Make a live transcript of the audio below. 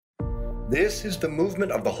This is the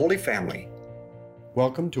movement of the Holy Family.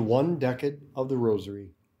 Welcome to One Decade of the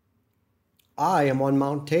Rosary. I am on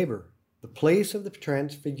Mount Tabor, the place of the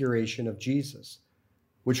transfiguration of Jesus,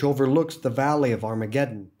 which overlooks the valley of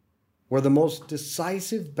Armageddon, where the most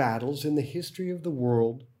decisive battles in the history of the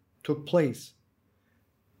world took place.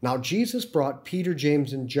 Now Jesus brought Peter,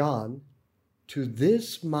 James, and John to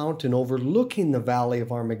this mountain overlooking the valley of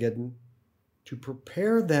Armageddon to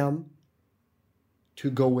prepare them to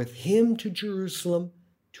go with him to Jerusalem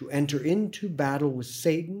to enter into battle with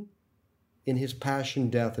Satan in his passion,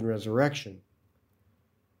 death, and resurrection.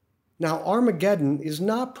 Now, Armageddon is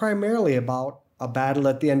not primarily about a battle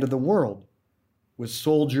at the end of the world with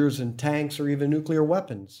soldiers and tanks or even nuclear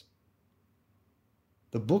weapons.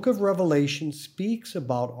 The book of Revelation speaks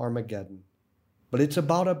about Armageddon, but it's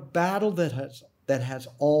about a battle that has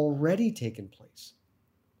already taken place.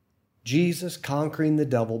 Jesus conquering the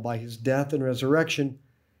devil by his death and resurrection,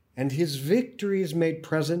 and his victory is made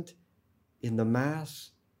present in the Mass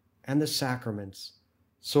and the sacraments,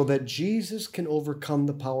 so that Jesus can overcome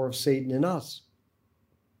the power of Satan in us.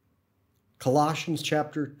 Colossians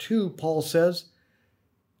chapter 2, Paul says,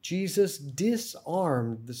 Jesus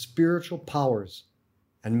disarmed the spiritual powers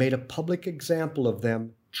and made a public example of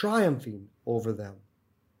them, triumphing over them.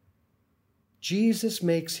 Jesus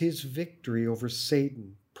makes his victory over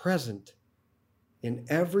Satan present in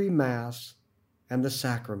every Mass and the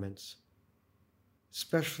sacraments,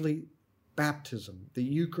 especially baptism, the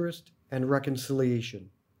Eucharist, and reconciliation.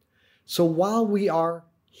 So while we are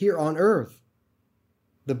here on earth,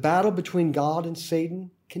 the battle between God and Satan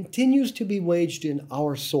continues to be waged in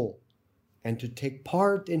our soul. And to take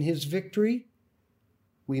part in his victory,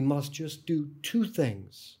 we must just do two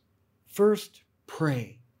things. First,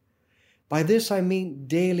 pray. By this I mean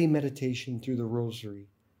daily meditation through the Rosary,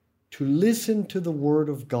 to listen to the Word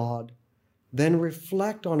of God, then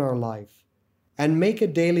reflect on our life, and make a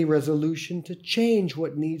daily resolution to change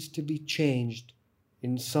what needs to be changed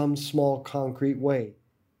in some small concrete way.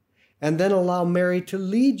 And then allow Mary to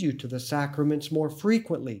lead you to the sacraments more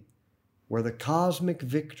frequently, where the cosmic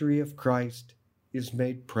victory of Christ is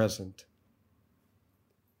made present.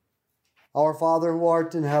 Our Father who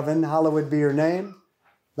art in heaven, hallowed be your name.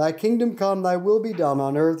 Thy kingdom come, thy will be done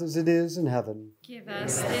on earth as it is in heaven. Give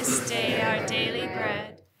us this day our daily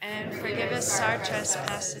bread, and forgive us our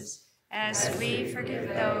trespasses, as we forgive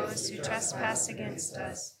those who trespass against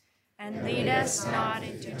us. And lead us not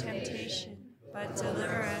into temptation, but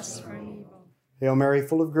deliver us from evil. Hail Mary,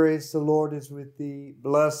 full of grace, the Lord is with thee.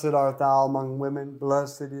 Blessed art thou among women,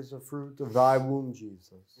 blessed is the fruit of thy womb,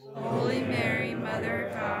 Jesus. Holy Mary, Mother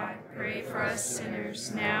of God, pray for us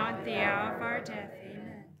sinners, now and at the hour of our death. Amen.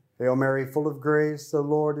 Hail Mary, full of grace, the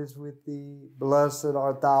Lord is with thee. Blessed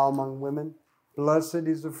art thou among women, blessed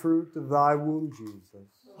is the fruit of thy womb, Jesus.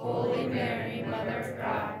 Holy Mary, Mother of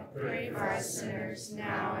God, pray for us sinners,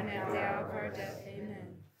 now and at the hour of our death.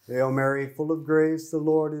 Amen. Hail Mary, full of grace, the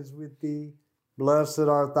Lord is with thee. Blessed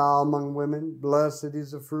art thou among women, blessed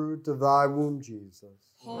is the fruit of thy womb,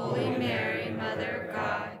 Jesus. Holy Mary, Mother of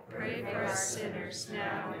God, pray for us sinners,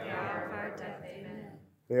 now and at the hour of our death. Amen.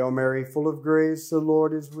 Hail Mary, full of grace, the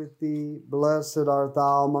Lord is with thee. Blessed art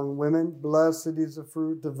thou among women, blessed is the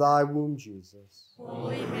fruit of thy womb, Jesus.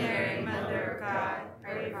 Holy Mary, Mother of God,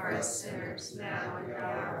 pray for us sinners, now and at the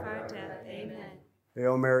hour of our death. Amen.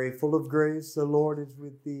 Hail Mary, full of grace, the Lord is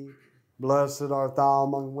with thee. Blessed art thou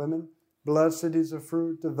among women, blessed is the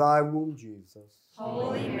fruit of thy womb, Jesus.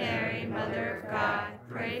 Holy Mary, Mother of God,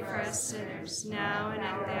 pray for us sinners, now and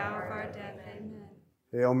at the hour of our death. Amen.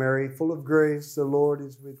 Hail Mary, full of grace, the Lord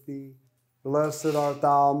is with thee. Blessed art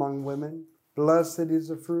thou among women, blessed is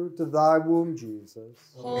the fruit of thy womb,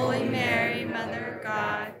 Jesus. Holy Mary, Mother of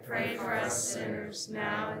God, pray for us sinners,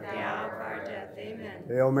 now and at the hour of our death. Amen.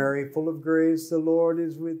 Hail Mary, full of grace, the Lord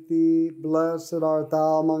is with thee. Blessed art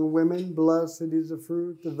thou among women, blessed is the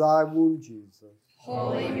fruit of thy womb, Jesus.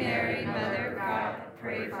 Holy Mary, Mother of God,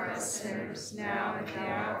 pray for us sinners, now and at the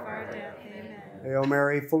hour of our death. Amen. Hail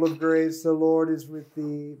Mary, full of grace, the Lord is with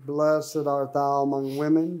thee. Blessed art thou among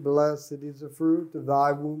women, blessed is the fruit of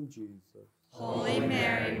thy womb, Jesus. Holy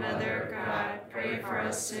Mary, Mother of God, pray for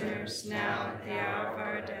us sinners, now and at the hour of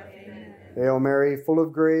our death. Amen. Hail Mary, full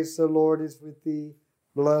of grace, the Lord is with thee.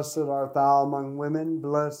 Blessed art thou among women,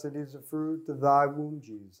 blessed is the fruit of thy womb,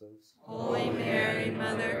 Jesus. Holy Mary,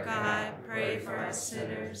 Mother of God, pray for us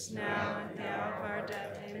sinners, now and at the hour of our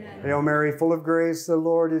death. Amen. Hail Mary, full of grace, the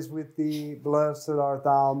Lord is with thee. Blessed art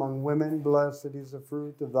thou among women, blessed is the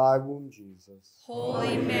fruit of thy womb, Jesus.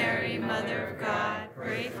 Holy Mary, Mother of God,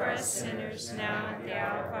 pray for us sinners, now and at the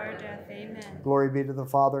hour of our death. Amen. Glory be to the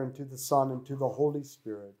Father, and to the Son, and to the Holy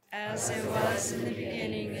Spirit. as it was in the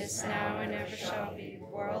beginning, is now, and ever shall be,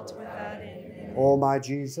 world without end. O my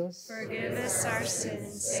Jesus, Forgive us our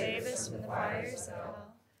sins, save us from the fires of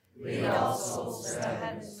hell. Lead all souls to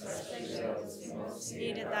heaven, especially those who most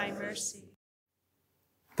needed thy mercy.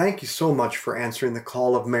 Thank you so much for answering the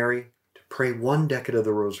call of Mary to pray 1 decade of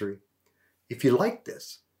the Rosary. If you like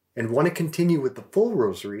this and want to continue with the full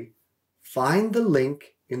Rosary, find the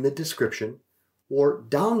link in the description or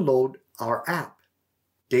download our app,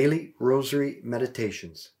 Daily Rosary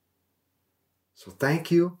Meditations. So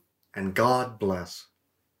thank you and God bless.